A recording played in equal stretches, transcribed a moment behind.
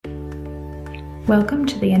Welcome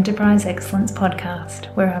to the Enterprise Excellence Podcast,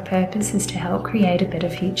 where our purpose is to help create a better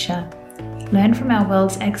future. Learn from our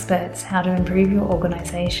world's experts how to improve your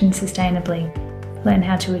organisation sustainably. Learn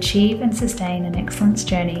how to achieve and sustain an excellence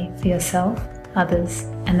journey for yourself, others,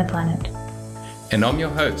 and the planet. And I'm your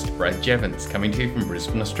host, Brad Jevons, coming to you from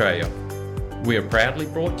Brisbane, Australia. We are proudly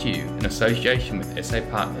brought to you in association with SA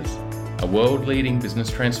Partners, a world-leading business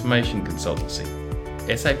transformation consultancy.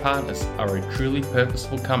 SA Partners are a truly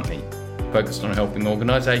purposeful company focused on helping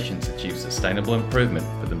organisations achieve sustainable improvement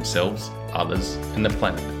for themselves, others, and the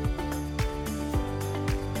planet.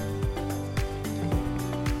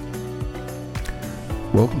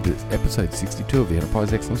 Welcome to episode 62 of the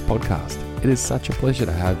Enterprise Excellence Podcast. It is such a pleasure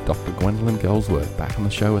to have Dr. Gwendolyn Gelsworth back on the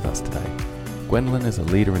show with us today. Gwendolyn is a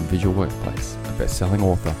leader in visual workplace, a best-selling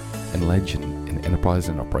author, and legend in enterprise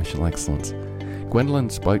and operational excellence. Gwendolyn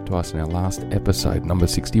spoke to us in our last episode, number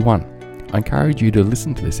 61. I encourage you to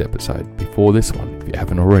listen to this episode before this one if you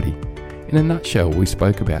haven't already. In a nutshell, we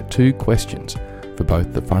spoke about two questions for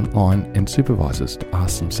both the frontline and supervisors to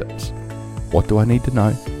ask themselves. What do I need to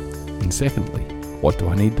know? And secondly, what do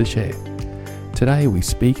I need to share? Today we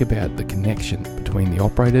speak about the connection between the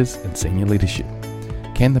operators and senior leadership.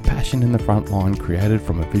 Can the passion in the front line created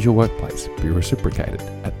from a visual workplace be reciprocated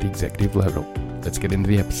at the executive level? Let's get into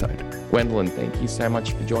the episode. Gwendolyn, thank you so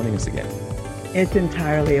much for joining us again. It's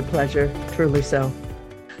entirely a pleasure, truly so.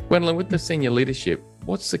 Gwendolyn, with the senior leadership,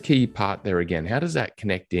 what's the key part there again? How does that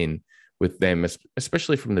connect in with them,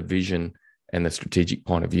 especially from the vision and the strategic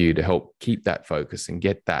point of view, to help keep that focus and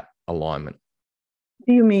get that alignment?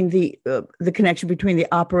 Do you mean the connection between the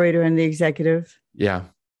operator and the executive? Yeah.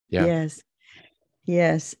 Yes.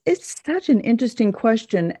 It's such an interesting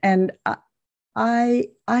question, and I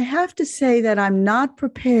have to say that I'm not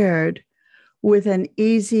prepared with an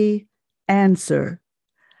easy answer,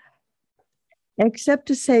 except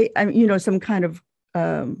to say, some kind of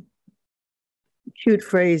cute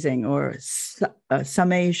phrasing or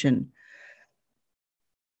summation.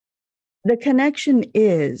 The connection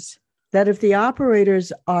is that if the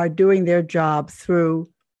operators are doing their job through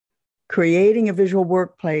creating a visual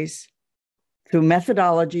workplace, through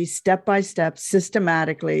methodology, step by step,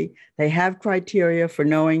 systematically, they have criteria for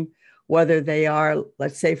knowing whether they are,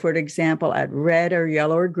 let's say, for an example, at red or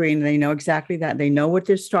yellow or green. They know exactly that. They know what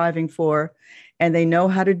they're striving for, and they know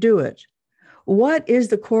how to do it. What is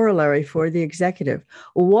the corollary for the executive?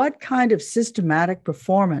 What kind of systematic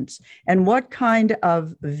performance and what kind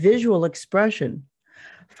of visual expression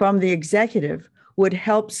from the executive would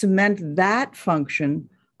help cement that function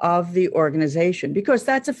of the organization? Because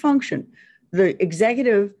that's a function. The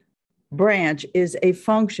executive branch is a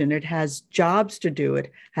function. It has jobs to do.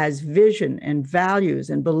 It has vision and values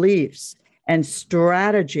and beliefs and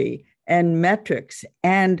strategy and metrics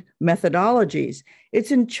and methodologies.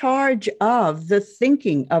 It's in charge of the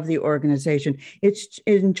thinking of the organization. It's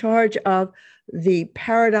in charge of the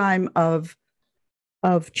paradigm of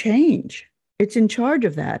change. It's in charge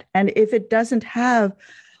of that. And if it doesn't have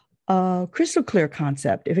a crystal clear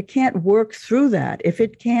concept, if it can't work through that, if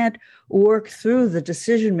it can't work through the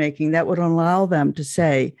decision-making that would allow them to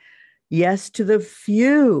say yes to the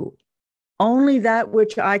few, only that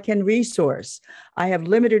which I can resource. I have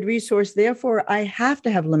limited resource, therefore I have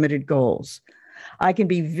to have limited goals. I can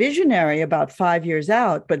be visionary about 5 years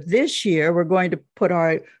out, but this year we're going to put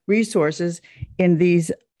our resources in these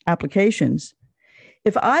applications.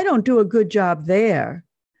 If I don't do a good job there,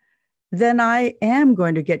 then I am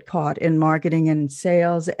going to get caught in marketing and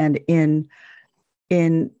sales and in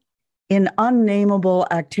unnameable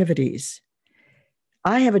activities.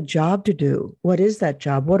 I have a job to do. What is that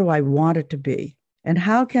job? What do I want it to be? And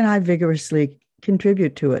how can I vigorously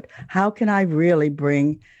contribute to it? How can I really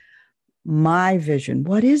bring my vision?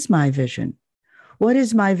 What is my vision? What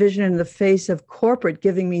is my vision in the face of corporate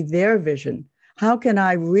giving me their vision? How can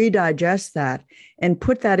I redigest that and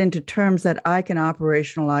put that into terms that I can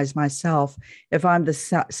operationalize myself if I'm the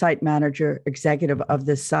site manager, executive of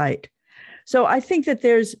this site? So I think that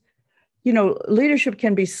there's, leadership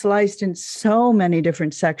can be sliced in so many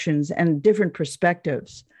different sections and different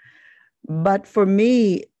perspectives. But for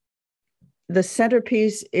me, the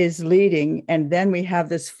centerpiece is leading, and then we have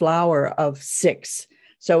this flower of 6.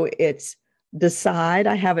 So it's decide.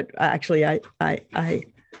 I have it, actually, I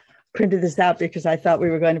printed this out because I thought we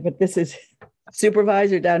were going to put this as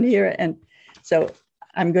supervisor down here. And so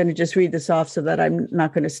I'm going to just read this off so that I'm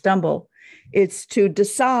not going to stumble. It's to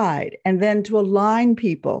decide and then to align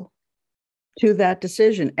people to that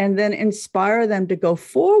decision and then inspire them to go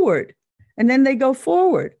forward. And then they go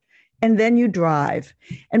forward. And then you drive.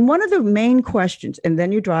 And one of the main questions, and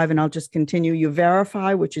then you drive, and I'll just continue, you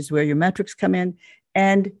verify, which is where your metrics come in,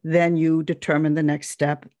 And then you determine the next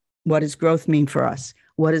step. What does growth mean for us?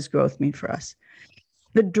 What does growth mean for us?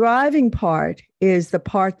 The driving part is the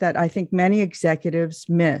part that I think many executives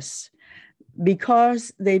miss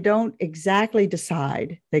because they don't exactly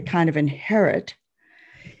decide. They kind of inherit.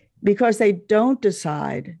 Because they don't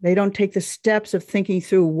decide, they don't take the steps of thinking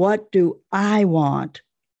through, what do I want?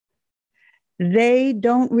 They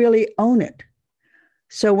don't really own it.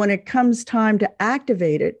 So when it comes time to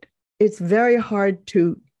activate it, it's very hard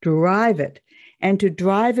to drive it, and to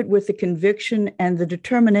drive it with the conviction and the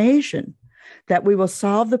determination that we will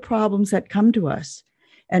solve the problems that come to us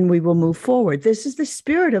and we will move forward. This is the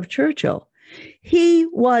spirit of Churchill. He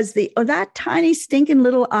was that tiny stinking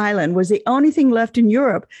little island was the only thing left in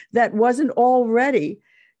Europe that wasn't already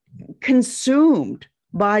consumed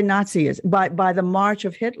by Nazism, by the march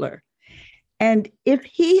of Hitler. And if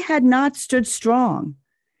he had not stood strong,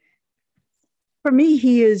 for me,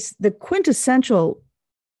 he is the quintessential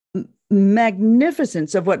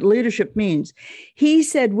magnificence of what leadership means. He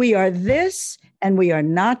said, we are this and we are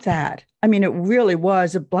not that. I mean, it really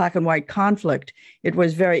was a black and white conflict. It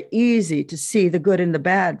was very easy to see the good and the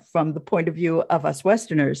bad from the point of view of us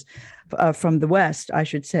Westerners, from the West, I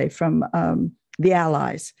should say, from the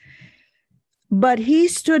Allies. But he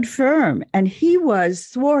stood firm, and he was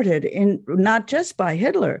thwarted in not just by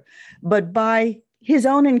Hitler, but by his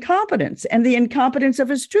own incompetence and the incompetence of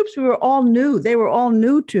his troops. We were all new. They were all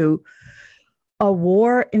new to a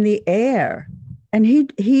war in the air.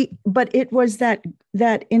 And but it was that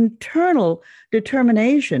internal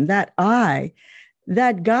determination, that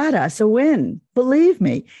got us a win. Believe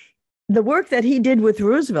me, the work that he did with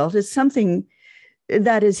Roosevelt is something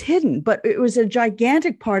that is hidden, but it was a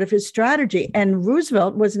gigantic part of his strategy. And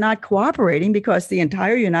Roosevelt was not cooperating because the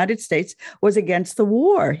entire United States was against the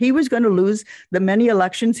war. He was going to lose the many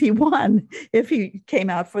elections he won if he came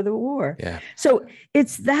out for the war. Yeah. So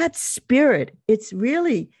it's that spirit. It's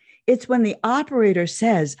when the operator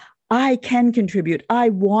says, I can contribute. I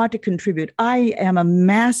want to contribute. I am a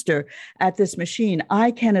master at this machine.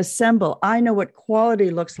 I can assemble. I know what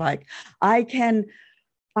quality looks like. I can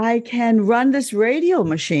run this radial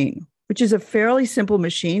machine, which is a fairly simple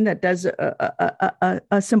machine that does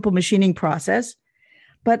a simple machining process.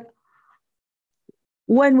 But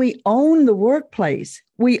when we own the workplace,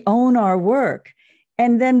 we own our work.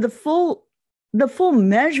 And then the full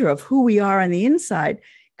measure of who we are on the inside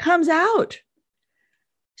comes out.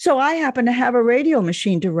 So I happen to have a radial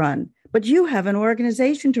machine to run, but you have an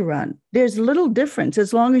organization to run. There's little difference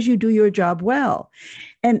as long as you do your job well.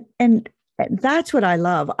 And that's what I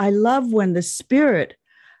love. I love when the spirit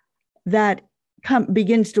that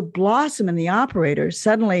begins to blossom in the operator,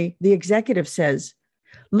 suddenly the executive says,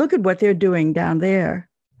 look at what they're doing down there.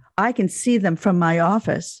 I can see them from my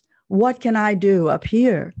office. What can I do up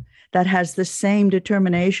here that has the same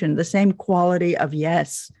determination, the same quality of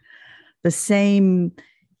yes, the same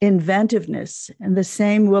inventiveness, and the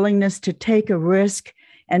same willingness to take a risk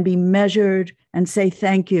and be measured and say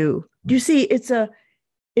thank you. Do you see, it's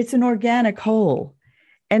an organic whole.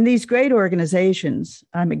 And these great organizations,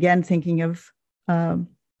 I'm again thinking of what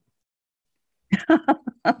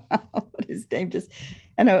his name just,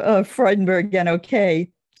 and Freudenberg, NOK.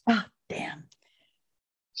 Oh, damn.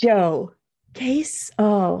 Joe Case.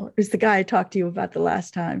 Oh, is the guy I talked to you about the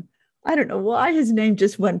last time. I don't know why his name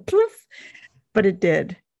just went poof, but it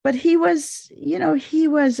did. But he was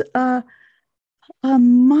a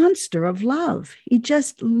monster of love. He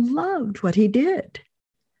just loved what he did.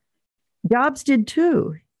 Jobs did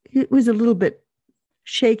too. It was a little bit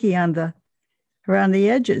shaky around the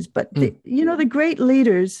edges, but the great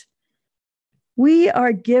leaders, we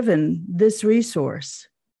are given this resource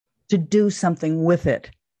to do something with it.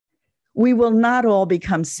 We will not all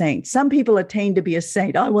become saints. Some people attain to be a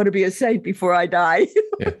saint. I want to be a saint before I die.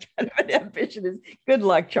 Yeah. Kind of an ambition is good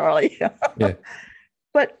luck, Charlie. Yeah.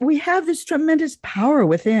 But we have this tremendous power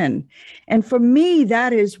within. And for me,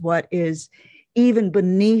 that is what is even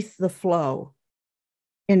beneath the flow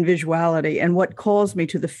in visuality, and what calls me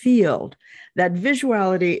to the field. That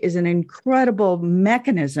visuality is an incredible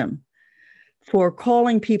mechanism for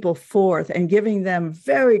calling people forth and giving them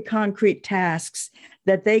very concrete tasks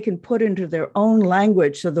that they can put into their own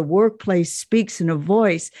language, so the workplace speaks in a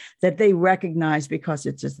voice that they recognize because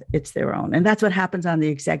it's their own. And that's what happens on the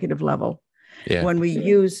executive level. Yeah. When we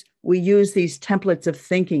use these templates of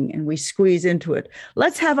thinking and we squeeze into it.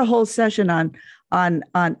 Let's have a whole session on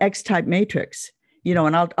X-type matrix,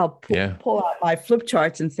 and I'll pull out my flip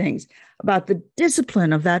charts and things about the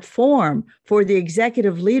discipline of that form for the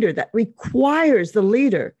executive leader that requires the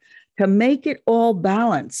leader to make it all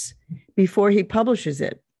balance before he publishes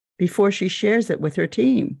it, before she shares it with her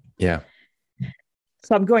team. Yeah.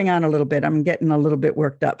 So I'm going on a little bit. I'm getting a little bit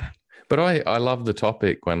worked up. But I love the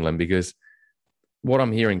topic, Gwendolyn, because what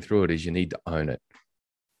I'm hearing through it is you need to own it.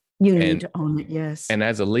 You need to own it, yes. And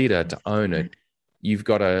as a leader, to own it, you've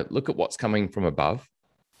got to look at what's coming from above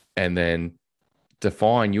and then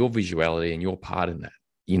define your visuality and your part in that.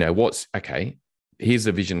 You know, here's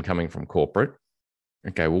the vision coming from corporate.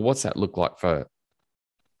 Okay, well, what's that look like for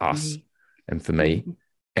us and for me?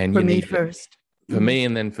 And for me first. For me,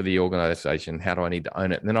 and then for the organization, how do I need to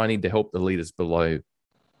own it? And then I need to help the leaders below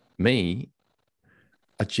me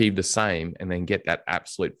achieve the same and then get that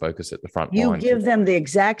absolute focus at the front line. You give them the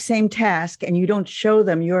exact same task and you don't show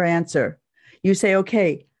them your answer. You say,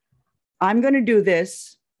 okay, I'm going to do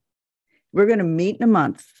this. We're going to meet in a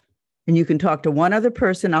month. And you can talk to one other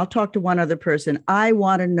person. I'll talk to one other person. I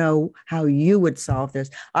want to know how you would solve this.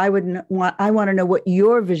 I want to know what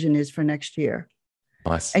your vision is for next year.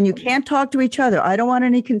 Nice. And you can't talk to each other. I don't want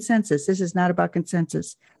any consensus. This is not about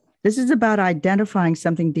consensus. This is about identifying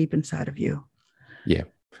something deep inside of you. Yeah,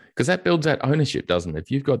 because that builds that ownership, doesn't it?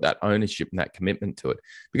 If you've got that ownership and that commitment to it,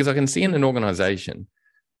 because I can see in an organization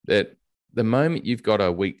that the moment you've got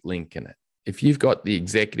a weak link in it, if you've got the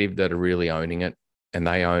executive that are really owning it and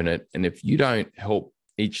they own it, and if you don't help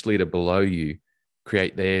each leader below you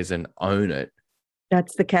create theirs and own it,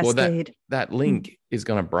 that's the cascade. Well, that link is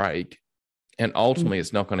going to break. And ultimately,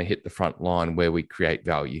 it's not going to hit the front line where we create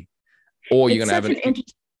value. Or you're going to have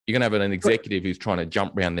an executive who's trying to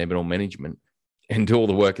jump around their middle management and do all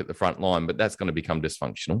the work at the front line, but that's going to become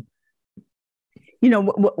dysfunctional. You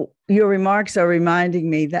know, your remarks are reminding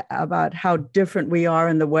me about how different we are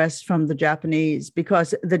in the West from the Japanese,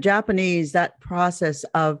 because the Japanese, that process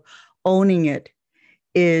of owning it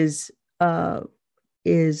is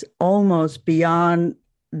almost beyond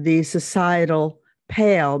the societal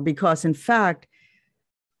pale, because in fact,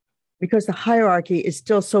 because the hierarchy is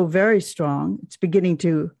still so very strong, it's beginning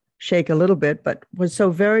to shake a little bit, but was so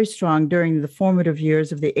very strong during the formative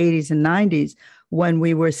years of the 80s and 90s when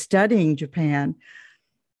we were studying Japan,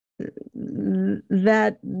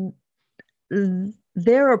 that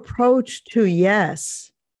their approach to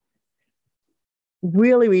yes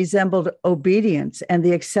really resembled obedience and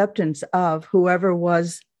the acceptance of whoever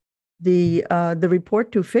was the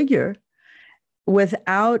report to figure,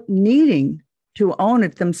 without needing to own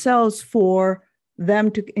it themselves, for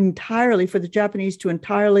the Japanese to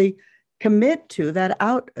entirely commit to that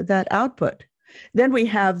output. Then we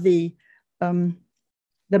have the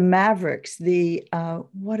mavericks,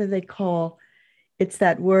 what do they call? It's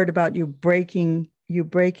that word about you breaking.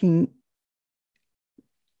 The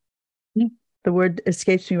word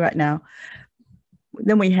escapes me right now.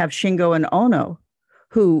 Then we have Shingo and Ono,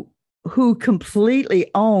 who completely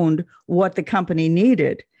owned what the company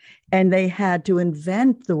needed. And they had to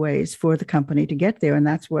invent the ways for the company to get there. And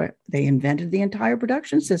that's where they invented the entire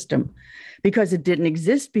production system, because it didn't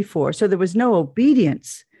exist before. So there was no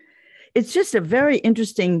obedience. It's just it's very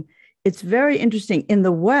interesting. In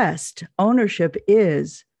the West, ownership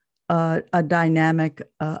is a dynamic,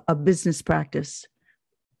 a business practice.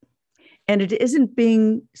 And it isn't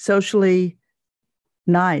being socially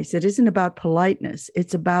nice. It isn't about politeness.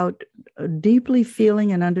 It's about deeply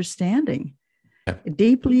feeling and understanding,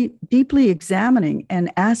 deeply examining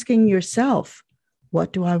and asking yourself,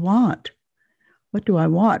 what do I want? What do I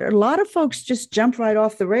want? A lot of folks just jump right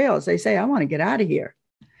off the rails. They say, I want to get out of here.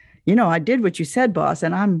 You know, I did what you said, boss,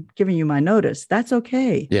 and I'm giving you my notice. That's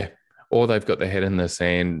okay. Yeah. Or they've got their head in the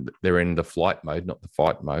sand. They're in the flight mode, not the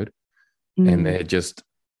fight mode. And they're just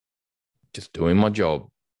doing my job,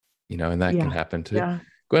 you know, and that can happen too. Yeah.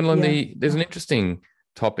 Gwendolyn, there's an interesting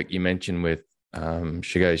topic you mentioned with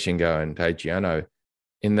Shigeru Shingo and Taiji Ono,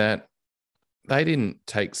 in that they didn't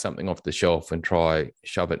take something off the shelf and try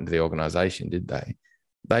shove it into the organization, did they?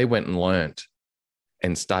 They went and learnt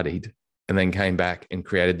and studied and then came back and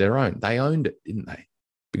created their own. They owned it, didn't they?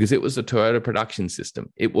 Because it was the Toyota production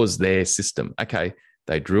system. It was their system. Okay,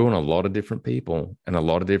 they drew on a lot of different people and a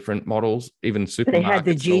lot of different models, even supermarkets. They had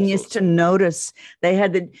the genius to notice. They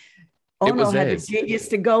had the Ono had the genius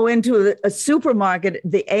to go into a supermarket,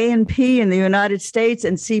 the A&P in the United States,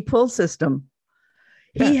 and see pull system.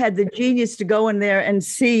 He had the genius to go in there and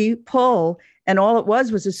see pull, and all it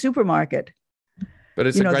was a supermarket. But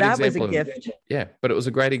it's a great example of gift. Yeah, but it was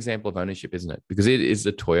a great example of ownership, isn't it? Because it is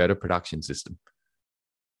the Toyota production system.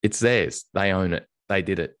 It's theirs. They own it. They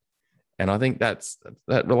did it. And I think that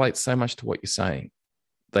relates so much to what you're saying.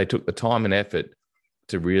 They took the time and effort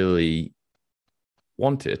to really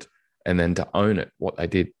want it and then to own it, what they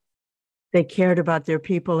did. They cared about their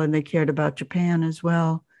people and they cared about Japan as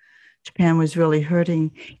well. Japan was really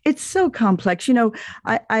hurting. It's so complex. You know,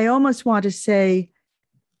 I almost want to say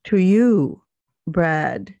to you,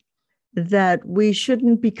 Brad, that we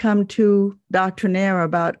shouldn't become too doctrinaire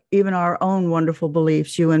about even our own wonderful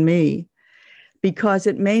beliefs, you and me, because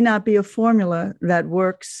it may not be a formula that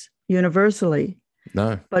works universally.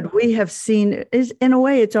 No. But we have seen, in a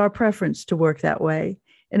way, it's our preference to work that way.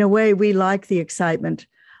 In a way, we like the excitement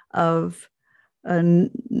of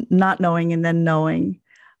not knowing and then knowing,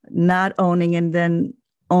 not owning and then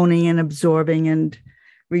owning and absorbing and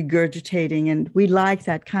regurgitating. And we like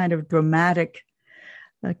that kind of dramatic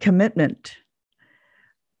commitment.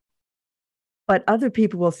 But other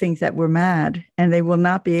people will think that we're mad, and they will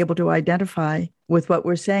not be able to identify with what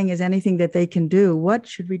we're saying as anything that they can do. What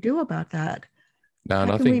should we do about that? No,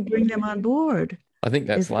 and How can we bring them on board? I think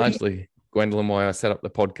that's largely, Gwendolyn, why I set up the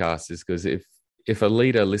podcast, is because if a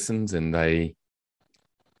leader listens and they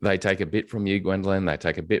take a bit from you, Gwendolyn, they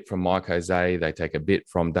take a bit from Mike Jose, they take a bit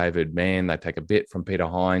from David Mann, they take a bit from Peter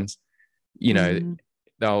Hines, you know,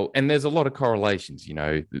 and there's a lot of correlations, you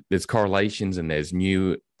know, there's correlations and there's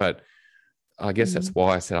new, but I guess that's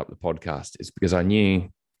why I set up the podcast, is because I knew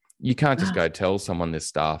you can't just go tell someone this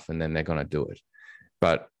stuff and then they're going to do it.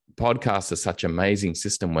 But podcasts are such an amazing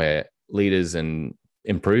system where leaders and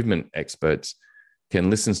improvement experts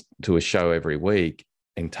can listen to a show every week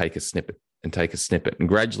and take a snippet and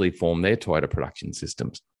gradually form their Toyota production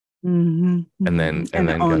systems. And then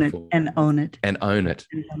own it.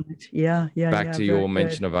 Yeah. Back to your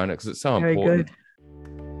mention of own it, because it's so important. Good.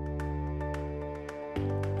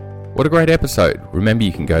 What a great episode. Remember,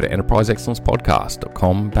 you can go to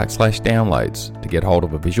enterpriseexcellencepodcast.com/downloads to get hold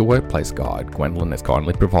of a visual workplace guide Gwendolyn has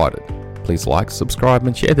kindly provided. Please like, subscribe,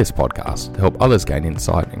 and share this podcast to help others gain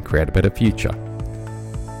insight and create a better future.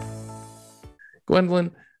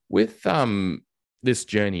 Gwendolyn, with this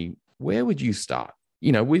journey, where would you start?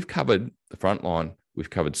 You know, we've covered the front line, we've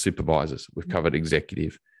covered supervisors, we've covered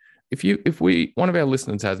executive. If one of our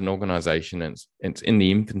listeners has an organization and it's in the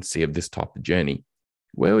infancy of this type of journey,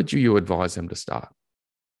 where would you advise them to start?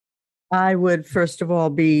 I would, first of all,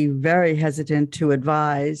 be very hesitant to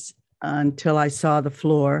advise until I saw the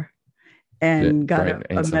floor and got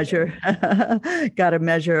a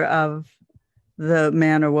measure of the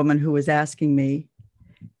man or woman who was asking me,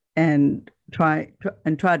 and try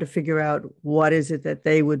to figure out what is it that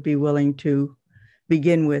they would be willing to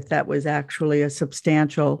begin with that was actually a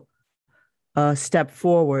substantial step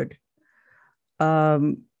forward.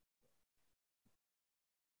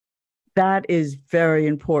 That is very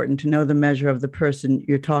important, to know the measure of the person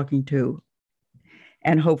you're talking to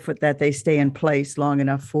and hope that they stay in place long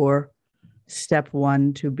enough for step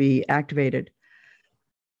one to be activated.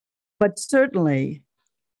 But certainly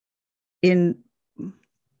in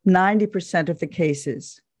 90% of the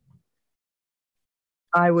cases,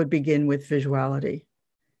 I would begin with visuality,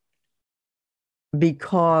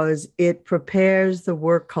 because it prepares the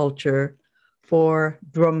work culture for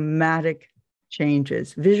dramatic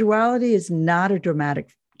changes. Visuality is not a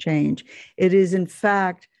dramatic change. It is, in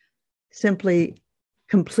fact, simply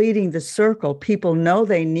completing the circle. People know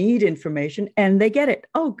they need information and they get it.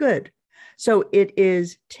 Oh, good. So it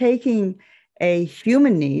is taking a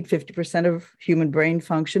human need. 50% of human brain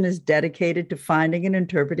function is dedicated to finding and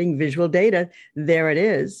interpreting visual data. There it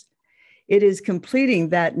is. It is completing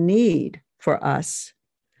that need for us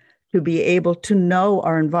to be able to know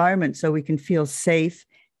our environment so we can feel safe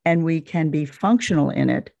and we can be functional in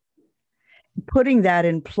it. Putting that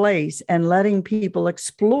in place and letting people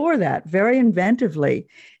explore that very inventively,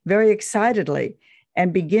 very excitedly,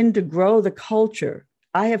 and begin to grow the culture.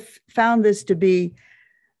 I have found this to be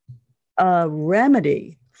a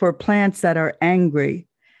remedy for plants that are angry,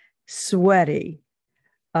 sweaty,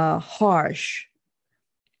 harsh,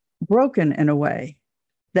 broken in a way.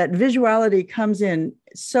 That visuality comes in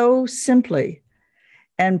so simply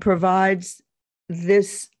and provides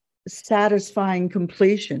this satisfying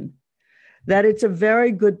completion that it's a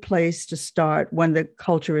very good place to start when the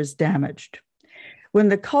culture is damaged. When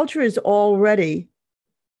the culture is already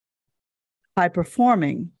high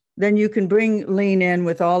performing, then you can bring lean in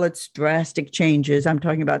with all its drastic changes. I'm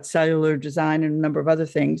talking about cellular design and a number of other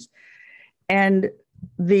things. And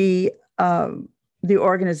the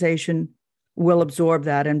organization will absorb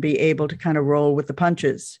that and be able to kind of roll with the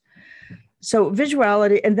punches. So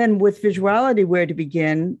visuality, and then with visuality, where to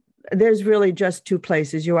begin? There's really just two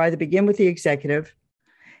places. You either begin with the executive,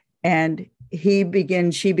 and she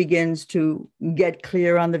begins to get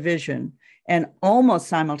clear on the vision, and almost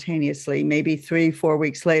simultaneously, maybe 3-4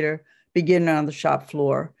 weeks later, begin on the shop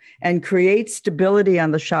floor and create stability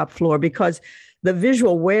on the shop floor, because the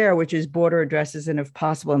visual where, which is border addresses and if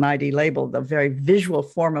possible an ID label, the very visual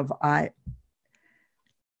form of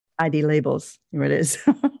ID labels, here it is.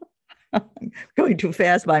 going too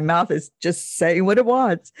fast. My mouth is just saying what it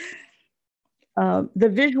wants. The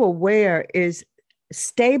visual where is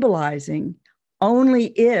stabilizing only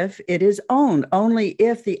if it is owned, only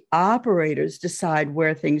if the operators decide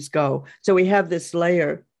where things go. So we have this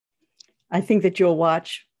layer. I think that you'll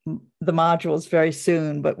watch the modules very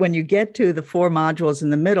soon, but when you get to the 4 modules in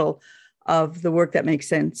the middle of the Work That Makes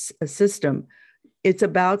Sense system, it's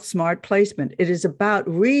about smart placement. It is about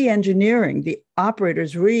re-engineering, the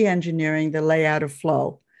operators re-engineering the layout of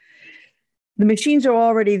flow. The machines are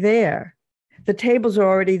already there. The tables are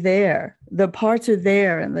already there. The parts are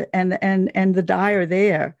there, and the die are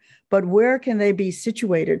there. But where can they be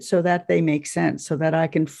situated so that they make sense, so that I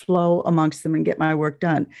can flow amongst them and get my work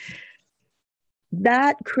done?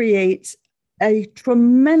 That creates a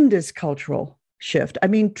tremendous cultural shift. I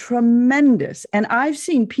mean, tremendous. And I've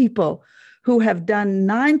seen people who have done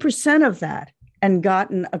 9% of that and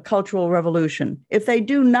gotten a cultural revolution. If they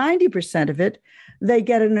do 90% of it, they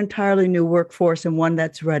get an entirely new workforce and one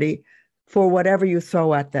that's ready for whatever you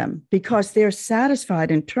throw at them, because they're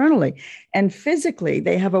satisfied internally and physically.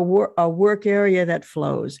 They have a work area that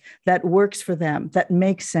flows, that works for them, that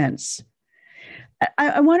makes sense.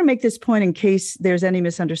 I want to make this point in case there's any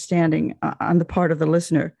misunderstanding on the part of the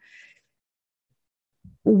listener.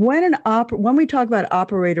 When we talk about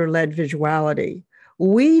operator-led visuality,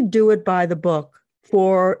 we do it by the book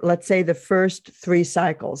for, let's say, the first 3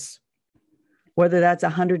 cycles, whether that's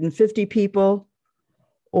 150 people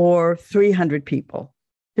or 300 people,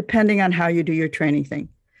 depending on how you do your training thing,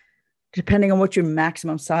 depending on what your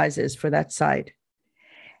maximum size is for that site.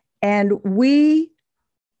 And we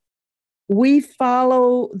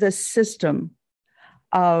follow the system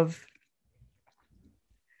of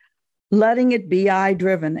letting it be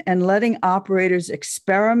BI-driven and letting operators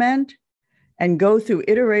experiment and go through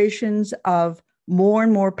iterations of more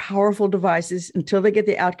and more powerful devices until they get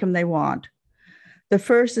the outcome they want. The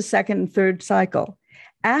first, the second, and third cycle.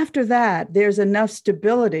 After that, there's enough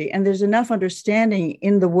stability and there's enough understanding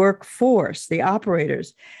in the workforce, the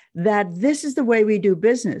operators, that this is the way we do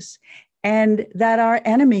business and that our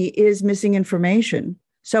enemy is missing information.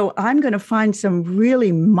 So I'm going to find some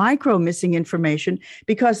really micro missing information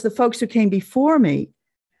because the folks who came before me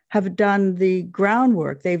have done the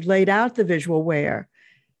groundwork. They've laid out the visual where.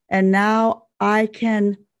 And now I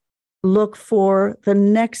can look for the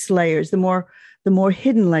next layers, the more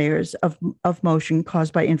hidden layers of motion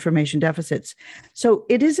caused by information deficits. So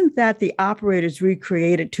it isn't that the operators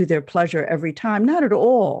recreate it to their pleasure every time, not at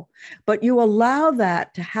all, but you allow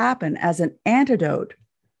that to happen as an antidote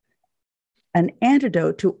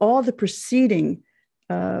to all the preceding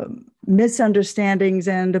misunderstandings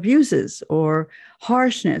and abuses or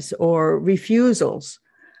harshness or refusals.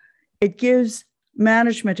 It gives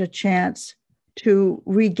management a chance to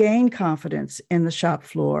regain confidence in the shop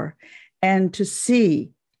floor and to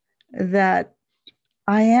see that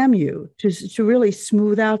I am you, to really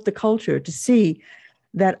smooth out the culture, to see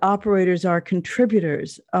that operators are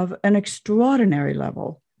contributors of an extraordinary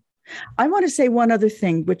level. I want to say one other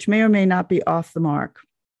thing, which may or may not be off the mark.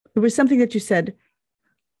 It was something that you said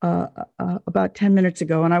about 10 minutes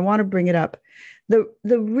ago, and I want to bring it up.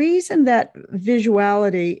 The reason that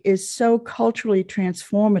visuality is so culturally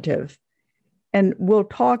transformative, and we'll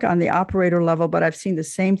talk on the operator level, but I've seen the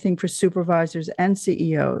same thing for supervisors and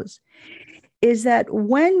CEOs, is that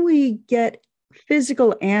when we get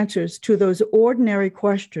physical answers to those ordinary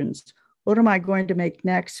questions, what am I going to make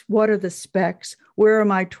next? What are the specs? Where are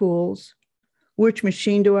my tools? Which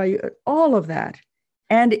machine do I use? All of that.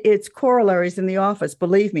 And its corollaries in the office.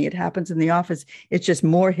 Believe me, it happens in the office. It's just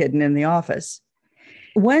more hidden in the office.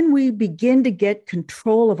 When we begin to get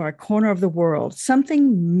control of our corner of the world,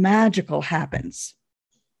 something magical happens,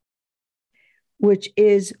 which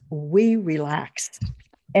is we relax.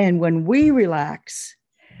 And when we relax,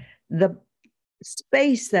 the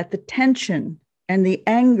space that the tension and the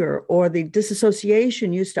anger or the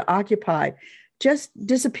disassociation used to occupy just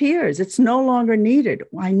disappears. It's no longer needed.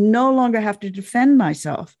 I no longer have to defend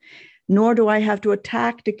myself, nor do I have to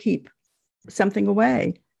attack to keep something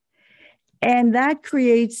away. And that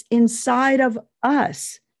creates inside of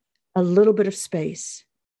us a little bit of space.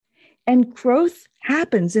 And growth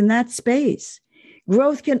happens in that space.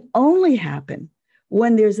 Growth can only happen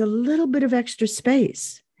when there's a little bit of extra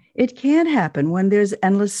space. It can't happen when there's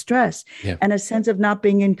endless stress and a sense of not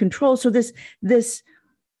being in control. So this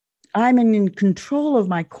I'm in control of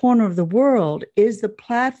my corner of the world is the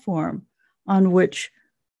platform from which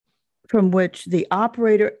the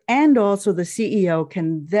operator and also the CEO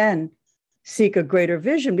can then seek a greater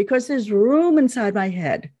vision, because there's room inside my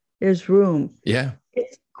head. There's room. Yeah.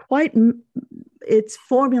 It's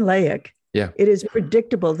formulaic. Yeah. It is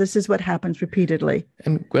predictable. This is what happens repeatedly.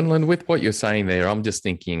 And Gwendolyn, with what you're saying there, I'm just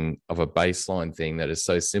thinking of a baseline thing that is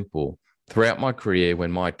so simple. Throughout my career,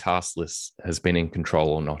 when my task list has been in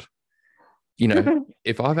control or not, you know,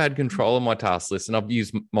 if I've had control of my task list, and I've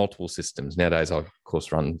used multiple systems nowadays, I of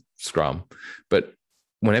course run Scrum, but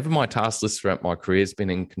whenever my task list throughout my career has been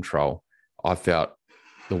in control, I felt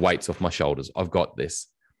the weights off my shoulders. I've got this.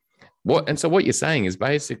 So what you're saying is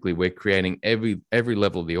basically we're creating every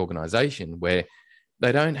level of the organization where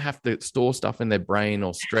they don't have to store stuff in their brain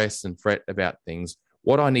or stress and fret about things.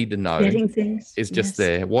 What I need to know is just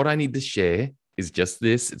there. What I need to share is just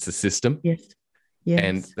this. It's a system. Yes.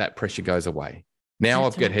 And that pressure goes away. Now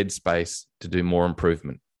I've got headspace to do more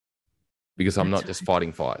improvement because I'm not just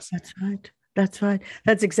fighting fires. That's right.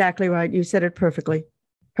 That's exactly right. You said it perfectly.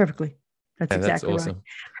 That's exactly awesome.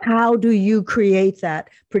 Right. How do you create that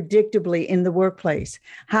predictably in the workplace?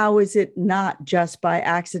 How is it not just by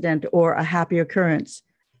accident or a happy occurrence?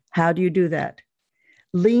 How do you do that?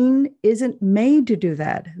 Lean isn't made to do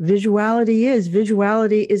that. Visuality is.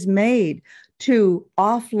 Visuality is made to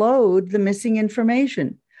offload the missing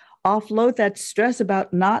information, offload that stress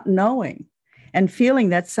about not knowing and feeling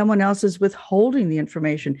that someone else is withholding the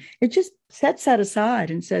information. It just sets that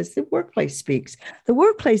aside and says, the workplace speaks. The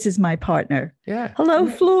workplace is my partner. Yeah. Hello,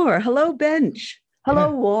 floor. Hello, bench.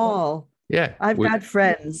 Hello, wall. Yeah. I've got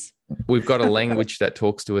friends. We've got a language that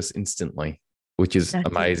talks to us instantly, which is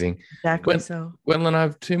amazing. Exactly so. Gwendolyn, I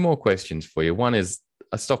have two more questions for you. One is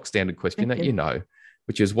a stock standard question that you know,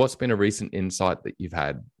 which is what's been a recent insight that you've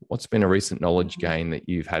had? What's been a recent knowledge gain that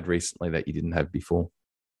you've had recently that you didn't have before?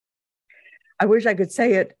 I wish I could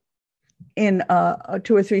say it in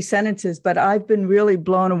 2 or 3 sentences, but I've been really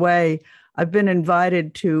blown away. I've been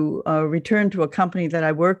invited to return to a company that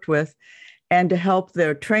I worked with and to help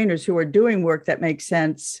their trainers who are doing work that makes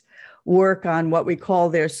sense work on what we call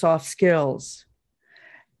their soft skills.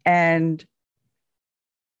 And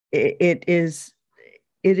it is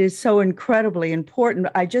so incredibly important.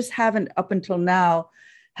 I just haven't up until now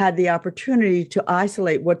had the opportunity to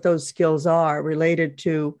isolate what those skills are related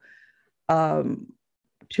to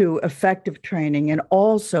effective training and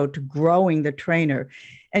also to growing the trainer.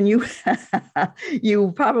 And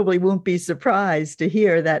you probably won't be surprised to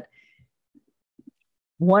hear that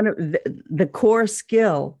one of the core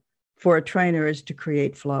skill for a trainer is to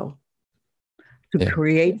create flow, to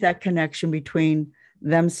create that connection between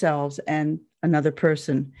themselves and another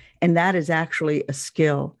person. And that is actually a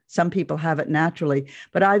skill. Some people have it naturally,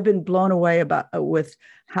 but I've been blown away with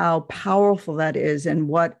how powerful that is and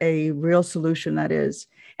what a real solution that is,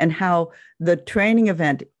 and how the training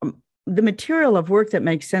event, the material of work that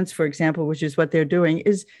makes sense, for example, which is what they're doing,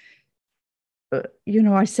 is,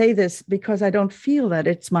 I say this because I don't feel that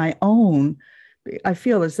it's my own. I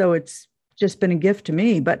feel as though it's just been a gift to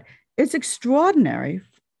me, but it's extraordinary.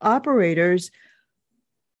 Operators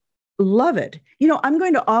love it. I'm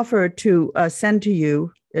going to offer to send to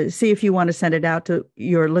you, see if you want to send it out to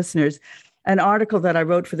your listeners, an article that I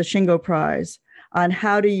wrote for the Shingo Prize on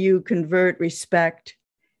how do you convert respect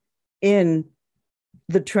in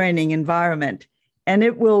the training environment. And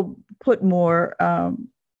it will put more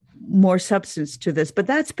substance to this. But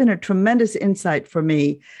that's been a tremendous insight for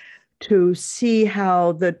me to see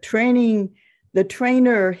how the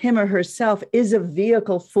trainer, him or herself, is a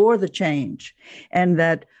vehicle for the change, and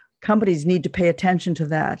that companies need to pay attention to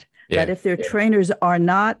that. That if their trainers are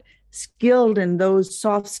not skilled in those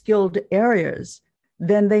soft skilled areas,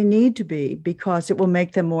 then they need to be, because it will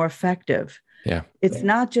make them more effective. Yeah. It's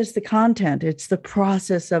not just the content, it's the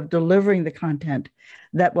process of delivering the content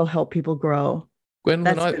that will help people grow.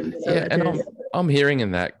 Gwendolyn, I'm hearing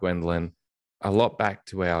in that, Gwendolyn, a lot back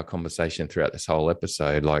to our conversation throughout this whole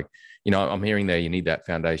episode. Like, I'm hearing there you need that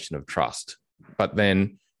foundation of trust, but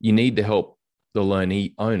then you need to help the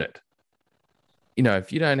learnee own it.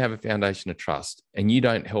 If you don't have a foundation of trust and you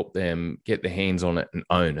don't help them get their hands on it and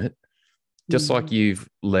own it, just like you've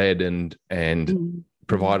led and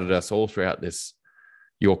provided us all throughout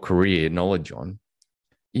your career knowledge on,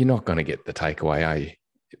 you're not going to get the takeaway, are you?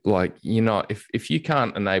 Like, if you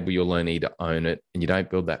can't enable your learnee to own it and you don't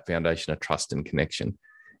build that foundation of trust and connection,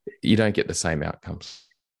 you don't get the same outcomes.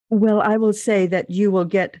 Well, I will say that you will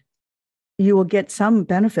get some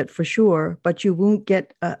benefit for sure, but you won't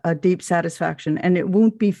get a deep satisfaction, and it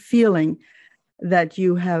won't be feeling that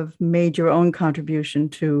you have made your own contribution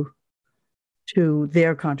to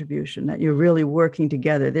their contribution, that you're really working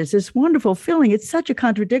together. There's this wonderful feeling. It's such a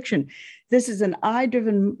contradiction. This is an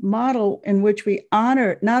I-driven model in which we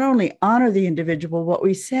not only honor the individual, what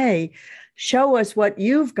we say, show us what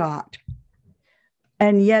you've got.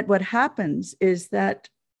 And yet what happens is that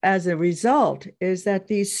as a result is that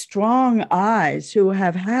these strong eyes who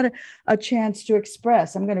have had a chance to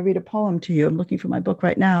express, I'm going to read a poem to you. I'm looking for my book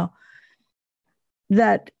right now,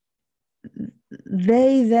 that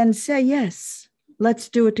they then say, yes, let's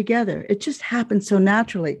do it together. It just happens so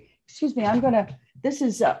naturally. Excuse me, this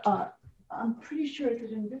is, I'm pretty sure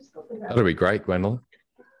it's in this book. That'll be great, Gwendolyn.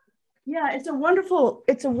 Yeah, it's a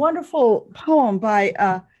wonderful poem by,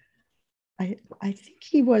 I think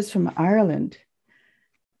he was from Ireland.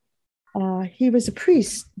 He was a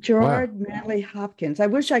priest, Gerard Manley Hopkins. I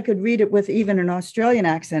wish I could read it with even an Australian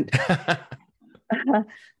accent.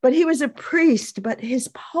 But he was a priest, but his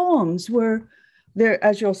poems were there,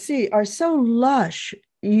 as you'll see, are so lush.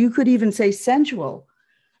 You could even say sensual.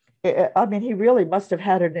 I mean, he really must have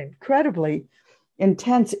had an incredibly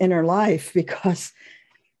intense inner life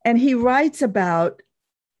and he writes about,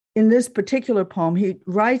 in this particular poem, he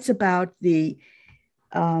writes about the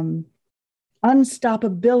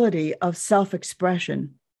unstoppability of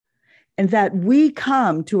self-expression, and that we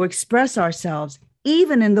come to express ourselves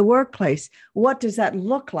even in the workplace. What does that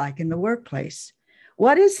look like in the workplace?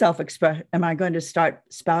 What is self-expression? Am I going to start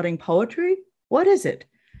spouting poetry? What is it?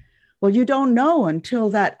 Well, you don't know until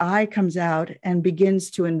that I comes out and begins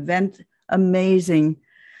to invent amazing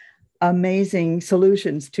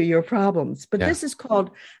solutions to your problems. But this is called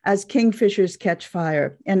As Kingfishers Catch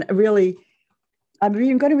Fire. And really, I'm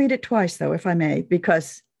going to read it twice, though, if I may,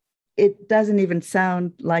 because it doesn't even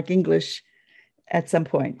sound like English at some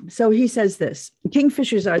point. So he says this: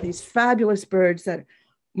 kingfishers are these fabulous birds that are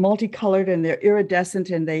multicolored and they're iridescent,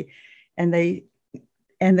 and they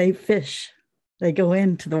fish. They go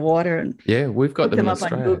into the water and we've got them in up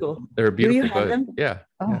Australia. On Google. They're a beautiful bird. Them? Yeah.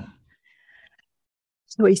 Oh. Yeah.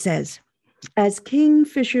 So he says, as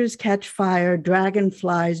kingfishers catch fire,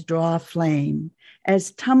 dragonflies draw flame, as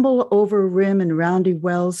tumble over rim and roundy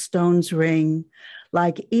wells stones ring,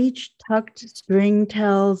 like each tucked string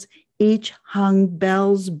tells, each hung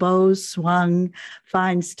bell's bow swung,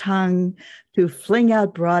 finds tongue to fling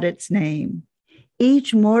out broad its name.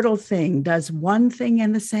 Each mortal thing does one thing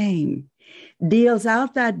and the same, deals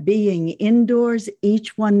out that being indoors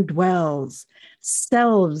each one dwells,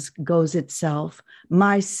 selves goes itself,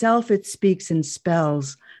 myself it speaks in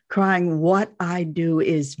spells, crying what I do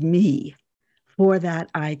is me, for that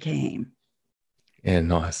I came. Yeah,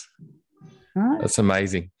 nice. Huh? That's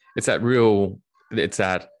amazing. It's that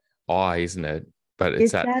I, isn't it? But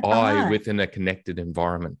it's that I within a connected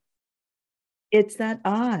environment. It's that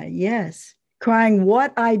I, yes. Crying,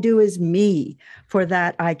 what I do is me, for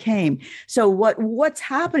that I came. So what's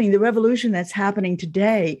happening, the revolution that's happening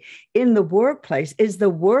today in the workplace is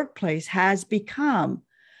the workplace has become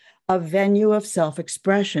a venue of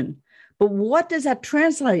self-expression. But what does that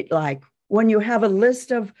translate like when you have a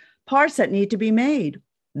list of parts that need to be made?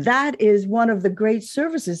 That is one of the great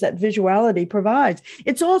services that visuality provides.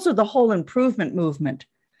 It's also the whole improvement movement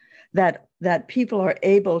that people are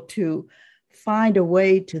able to find a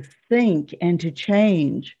way to think and to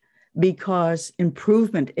change, because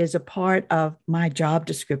improvement is a part of my job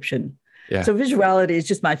description. Yeah. So visuality is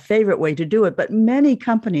just my favorite way to do it. But many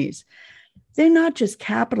companies, they're not just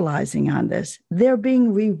capitalizing on this. They're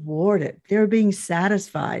being rewarded. They're being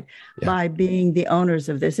satisfied by being the owners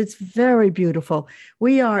of this. It's very beautiful.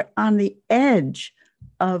 We are on the edge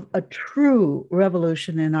of a true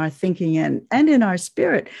revolution in our thinking and in our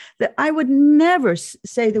spirit. That I would never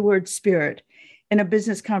say the word spirit in a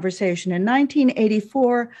business conversation. In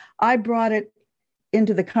 1984, I brought it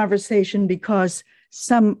into the conversation because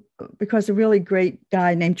a really great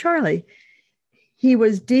guy named Charlie, he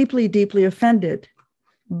was deeply, deeply offended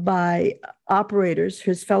by operators,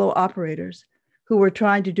 his fellow operators, who were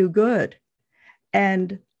trying to do good.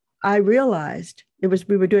 And I realized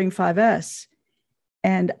we were doing 5S.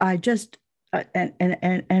 And I just,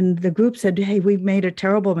 and the group said, hey, we've made a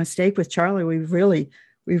terrible mistake with Charlie. We've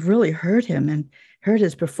really hurt him and hurt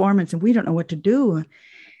his performance, and we don't know what to do.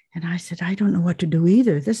 And I said, I don't know what to do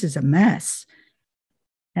either. This is a mess.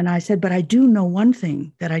 And I said, but I do know one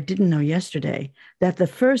thing that I didn't know yesterday, that the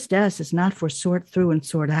first S is not for sort through and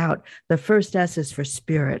sort out. The first S is for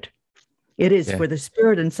spirit. It is for the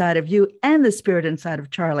spirit inside of you and the spirit inside of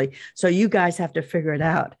Charlie. So you guys have to figure it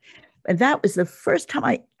out. And that was the first time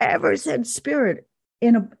I ever said spirit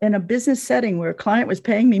in a business setting where a client was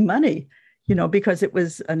paying me money, because it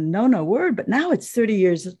was a no word. But now it's 30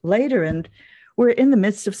 years later, and we're in the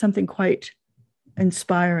midst of something quite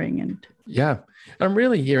inspiring. And I'm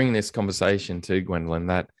really hearing this conversation too, Gwendolyn,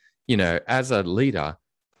 that, as a leader,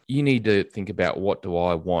 you need to think about what do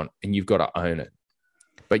I want, and you've got to own it.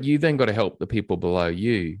 But you then got to help the people below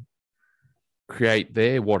you create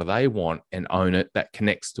what do they want and own it, that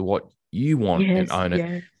connects to what you want and Yes, own it.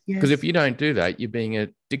 yes, Because yes. if you don't do that, you're being a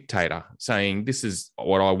dictator saying, this is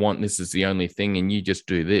what I want, this is the only thing, and you just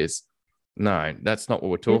do this. No, that's not what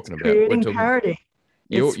we're talking It's about. We're creating talking, parity.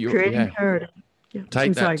 It's creating yeah. parity. Yeah. Take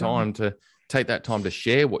I'm sorry, that go ahead. time to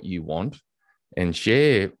share what you want and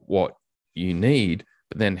share what you need,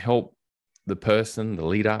 but then help the person, the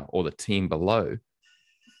leader, or the team below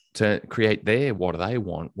to create what do they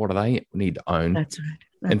want, what do they need to own, That's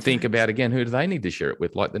right. and think about, again, who do they need to share it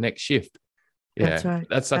with, like the next shift. Yeah, That's right.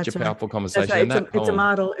 that's such That's a right. powerful That's conversation. right. And that It's a poem,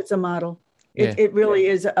 model. It's a model. Yeah. It really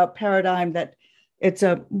is a paradigm that it's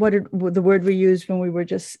the word we used when we were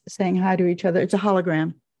just saying hi to each other. It's a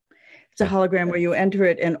hologram. It's a hologram where you enter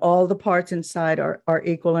it and all the parts inside are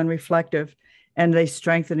equal and reflective, and they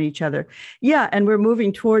strengthen each other. Yeah, and we're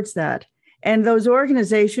moving towards that. And those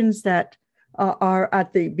organizations that are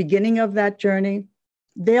at the beginning of that journey,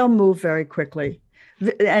 they'll move very quickly.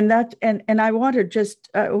 And I want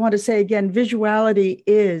to say again, visuality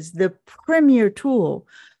is the premier tool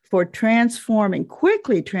for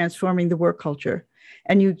quickly transforming the work culture.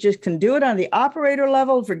 And you just can do it on the operator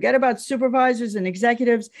level, forget about supervisors and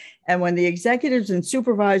executives. And when the executives and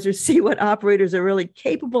supervisors see what operators are really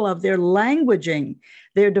capable of, their languaging,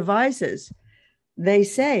 their devices, they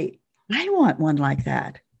say, I want one like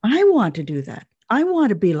that. I want to do that. I want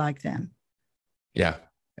to be like them. Yeah.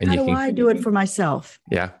 And How do I do it for myself?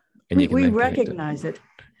 Yeah. And we recognize it.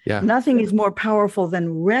 Yeah. Nothing is more powerful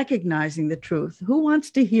than recognizing the truth. Who wants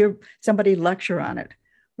to hear somebody lecture on it?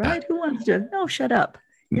 Right? Who wants to? No, shut up.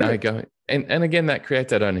 No, go. And again, that creates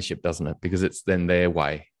that ownership, doesn't it? Because it's then their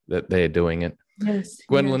way that they're doing it. Yes.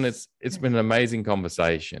 Gwendolyn, yes. it's been an amazing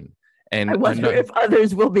conversation. And I wonder if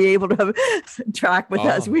others will be able to track with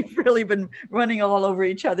us. Oh. We've really been running all over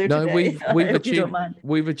each other today.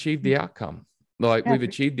 We've achieved the outcome. Like we've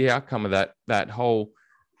achieved the outcome of that whole,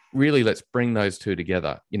 really, let's bring those two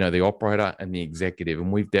together, the operator and the executive.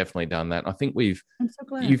 And we've definitely done that. I think I'm so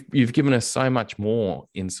glad. you've given us so much more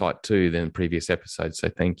insight too than previous episodes. So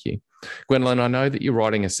thank you. Gwendolyn, I know that you're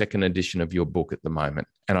writing a second edition of your book at the moment,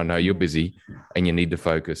 and I know you're busy and you need to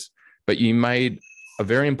focus, but you made a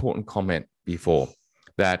very important comment before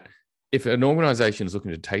that if an organization is looking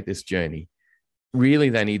to take this journey, really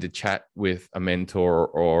they need to chat with a mentor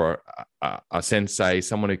or a sensei,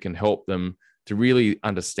 someone who can help them to really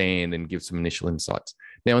understand and give some initial insights.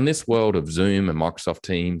 Now, in this world of Zoom and Microsoft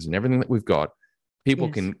Teams and everything that we've got, people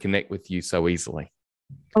can connect with you so easily.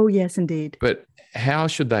 Oh, yes, indeed. But how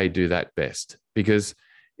should they do that best? Because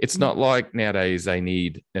it's not like nowadays they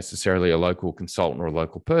need necessarily a local consultant or a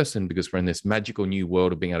local person, because we're in this magical new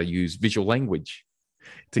world of being able to use visual language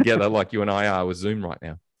together like you and I are with Zoom right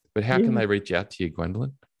now. But how can they reach out to you,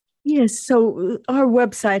 Gwendolyn? Yes. So our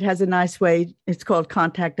website has a nice way. It's called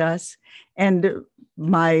Contact Us. And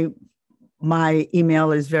my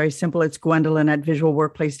email is very simple. It's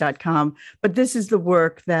gwendolyn@visualworkplace.com. But this is the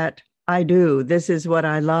work that I do. This is what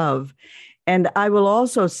I love. And I will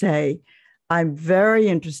also say, I'm very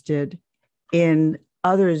interested in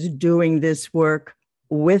others doing this work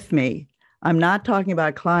with me. I'm not talking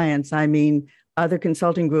about clients. I mean, other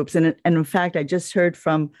consulting groups. And in fact, I just heard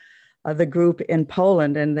from the group in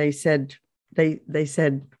Poland, and they said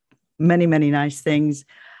many, many nice things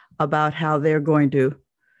about how they're going to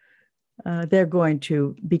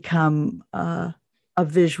become a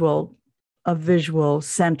visual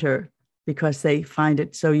center because they find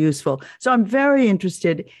it so useful. So I'm very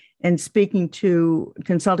interested in speaking to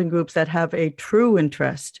consulting groups that have a true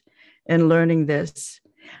interest in learning this.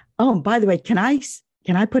 Oh, by the way, can I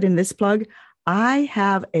put in this plug? I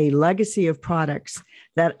have a legacy of products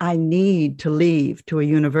that I need to leave to a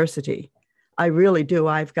university. I really do.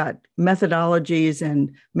 I've got methodologies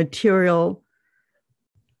and material.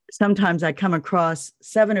 Sometimes I come across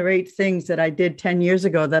 7 or 8 things that I did 10 years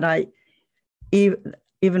ago that I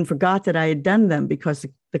even forgot that I had done them because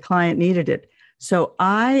the client needed it. So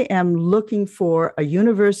I am looking for a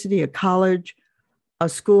university, a college, a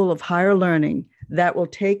school of higher learning that will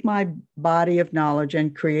take my body of knowledge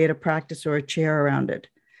and create a practice or a chair around it,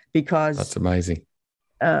 because that's amazing.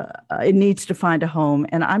 It needs to find a home,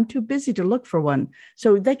 and I'm too busy to look for one.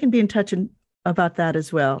 So they can be in touch about that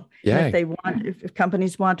as well. Yeah. And if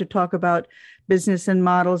companies want to talk about business and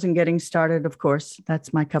models and getting started, of course,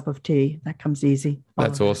 that's my cup of tea. That comes easy.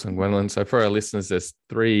 That's awesome, Gwendolyn. So for our listeners, there's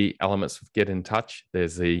 3 elements of get in touch.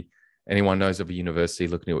 There's anyone knows of a university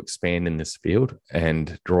looking to expand in this field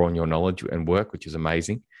and draw on your knowledge and work, which is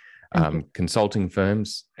amazing. Consulting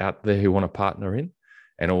firms out there who want to partner in,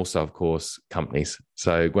 and also, of course, companies.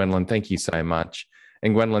 So Gwendolyn, thank you so much.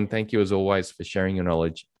 And Gwendolyn, thank you as always for sharing your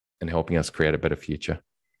knowledge and helping us create a better future.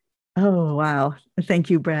 Oh, wow.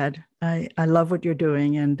 Thank you, Brad. I love what you're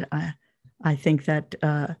doing, and I think that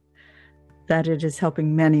that it is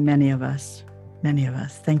helping many of us. Many of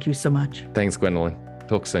us. Thank you so much. Thanks, Gwendolyn.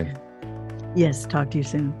 Talk soon. Yes, talk to you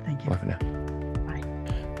soon. Thank you. Bye for now.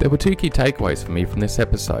 Bye. There were 2 key takeaways for me from this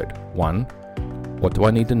episode. 1, what do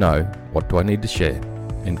I need to know? What do I need to share?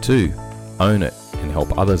 And 2, own it and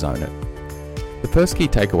help others own it. The first key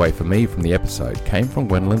takeaway for me from the episode came from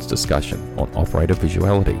Gwendolyn's discussion on operator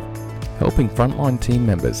visuality, helping frontline team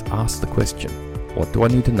members ask the question, what do I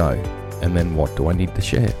need to know? And then what do I need to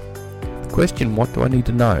share? The question, what do I need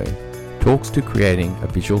to know, talks to creating a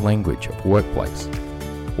visual language of workplace.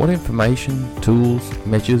 What information, tools,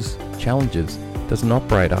 measures, challenges does an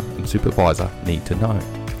operator and supervisor need to know?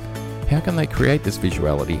 How can they create this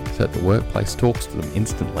visuality so that the workplace talks to them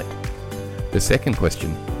instantly? The second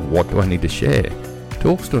question, what do I need to share,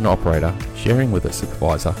 talks to an operator sharing with a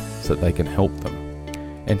supervisor so that they can help them,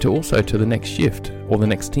 and also to the next shift or the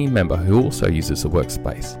next team member who also uses the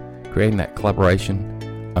workspace, creating that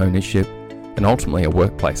collaboration, ownership, and ultimately a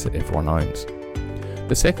workplace that everyone owns.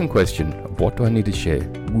 The second question of what do I need to share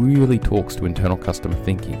really talks to internal customer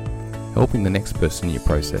thinking, helping the next person in your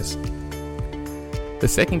process. The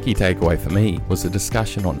second key takeaway for me was the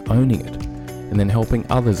discussion on owning it and then helping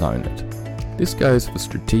others own it. This goes for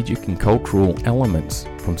strategic and cultural elements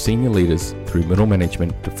from senior leaders through middle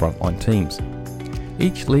management to frontline teams.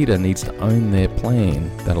 Each leader needs to own their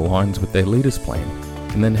plan that aligns with their leader's plan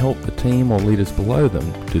and then help the team or leaders below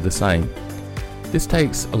them do the same. This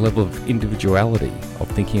takes a level of individuality of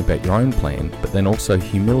thinking about your own plan, but then also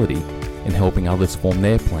humility in helping others form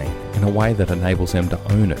their plan in a way that enables them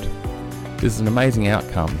to own it. This is an amazing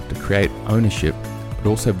outcome to create ownership, but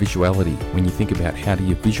also visuality when you think about how do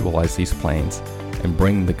you visualize these plans and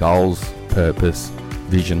bring the goals, purpose,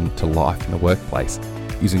 vision to life in the workplace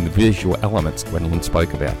using the visual elements Gwendolyn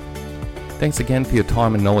spoke about. Thanks again for your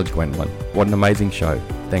time and knowledge, Gwendolyn. What an amazing show.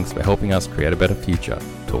 Thanks for helping us create a better future.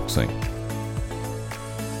 Talk soon.